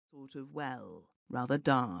sort of well, rather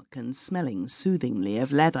dark and smelling soothingly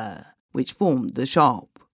of leather, which formed the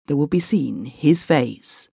shop, there would be seen his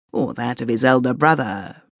face, or that of his elder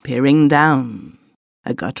brother, peering down,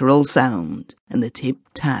 a guttural sound, and the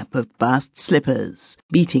tip-tap of bast slippers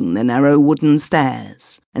beating the narrow wooden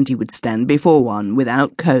stairs, and he would stand before one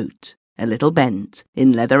without coat, a little bent,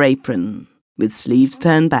 in leather apron, with sleeves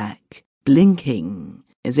turned back, blinking,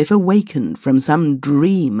 as if awakened from some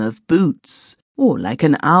dream of boots, or like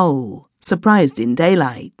an owl, surprised in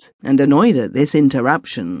daylight, and annoyed at this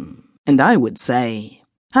interruption. And I would say,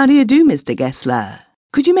 "How do you do, Mr. Gessler?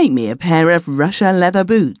 Could you make me a pair of Russia leather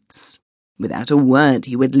boots?" Without a word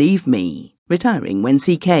he would leave me, retiring whence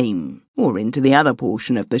he came, or into the other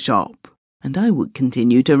portion of the shop, and I would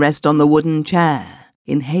continue to rest on the wooden chair,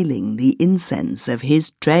 inhaling the incense of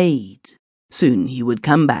his trade. Soon he would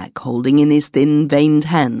come back holding in his thin veined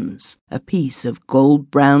hands a piece of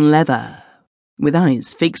gold-brown leather. With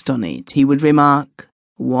eyes fixed on it, he would remark,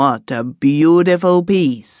 "What a beautiful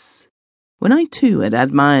piece!" When I too had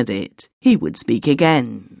admired it, he would speak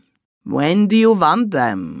again. "When do you want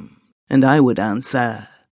them?" And I would answer,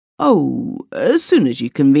 "Oh, as soon as you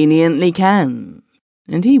conveniently can."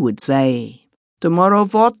 And he would say, "Tomorrow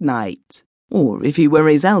fortnight," or if he were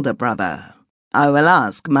his elder brother, "I will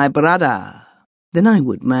ask my brother." Then I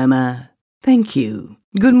would murmur, "Thank you.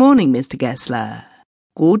 Good morning, Mr. Gessler."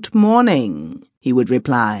 "Good morning," he would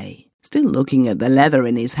reply, still looking at the leather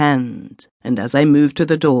in his hand, and as I moved to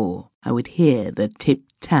the door, I would hear the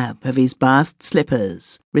tip-tap of his bast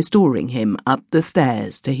slippers, restoring him up the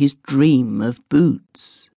stairs to his dream of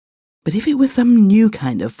boots. But if it were some new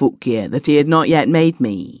kind of footgear that he had not yet made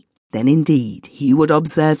me, then indeed he would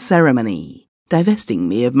observe ceremony, divesting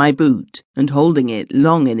me of my boot and holding it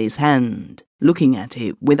long in his hand, looking at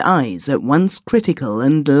it with eyes at once critical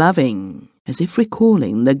and loving, as if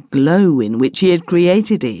recalling the glow in which he had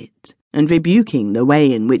created it, and rebuking the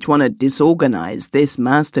way in which one had disorganized this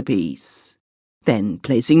masterpiece. Then,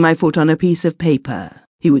 placing my foot on a piece of paper,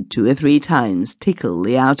 he would 2 or 3 times tickle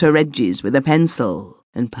the outer edges with a pencil,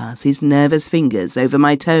 and pass his nervous fingers over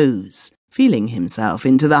my toes, feeling himself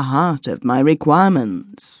into the heart of my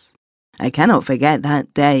requirements. I cannot forget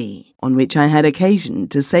that day on which I had occasion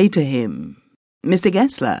to say to him, "Mr.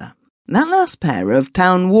 Gessler, that last pair of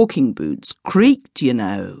town walking boots creaked, you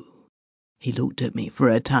know." He looked at me for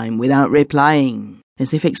a time without replying,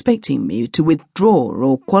 as if expecting me to withdraw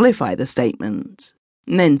or qualify the statement,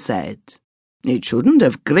 and then said, "It shouldn't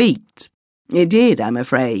have creaked." "It did, I'm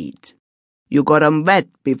afraid." "You got 'em wet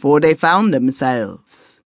before they found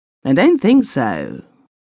themselves." "I don't think so."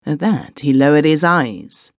 At that he lowered his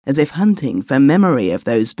eyes, as if hunting for memory of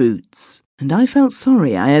those boots, and I felt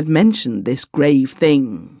sorry I had mentioned this grave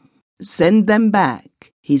thing. "Send them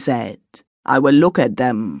back," he said. "I will look at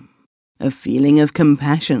them." A feeling of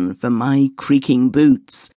compassion for my creaking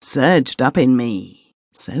boots surged up in me.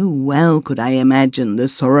 So well could I imagine the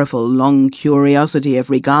sorrowful long curiosity of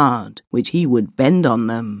regard which he would bend on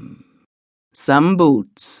them. "Some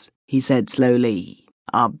boots," he said slowly,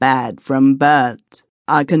 "are bad from birth.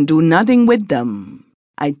 I can do nothing with them.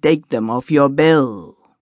 I take them off your bill."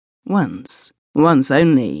 Once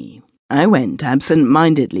only, I went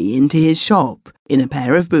absent-mindedly into his shop in a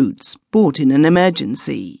pair of boots bought in an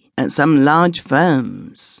emergency at some large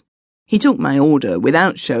firm's. He took my order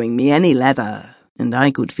without showing me any leather, and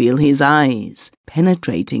I could feel his eyes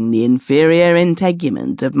penetrating the inferior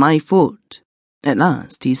integument of my foot. At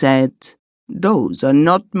last he said, "Those are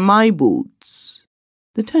not my boots."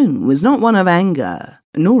 The tone was not one of anger,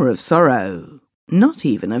 nor of sorrow, not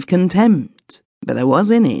even of contempt, but there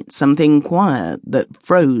was in it something quiet that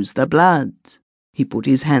froze the blood. He put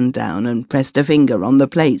his hand down and pressed a finger on the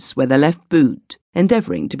place where the left boot,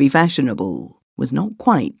 endeavouring to be fashionable, was not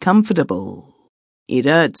quite comfortable. "It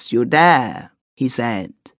hurts you there," he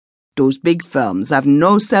said. "Those big firms have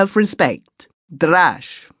no self-respect.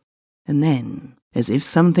 Drash." And then, as if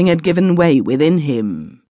something had given way within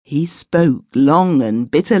him, he spoke long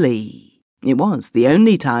and bitterly. It was the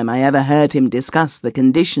only time I ever heard him discuss the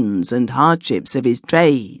conditions and hardships of his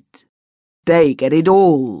trade. "They get it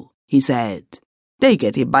all," he said. "They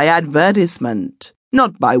get it by advertisement,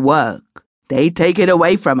 not by work. They take it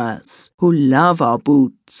away from us, who love our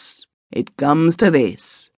boots. It comes to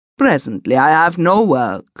this. Presently I have no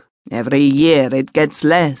work. Every year it gets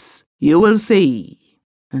less. You will see."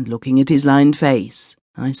 And looking at his lined face,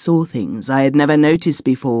 I saw things I had never noticed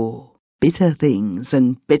before. Bitter things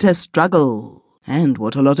and bitter struggle. And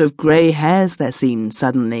what a lot of grey hairs there seemed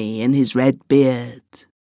suddenly in his red beard.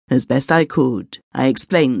 As best I could, I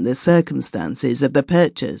explained the circumstances of the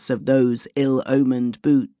purchase of those ill-omened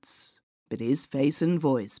boots, but his face and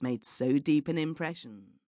voice made so deep an impression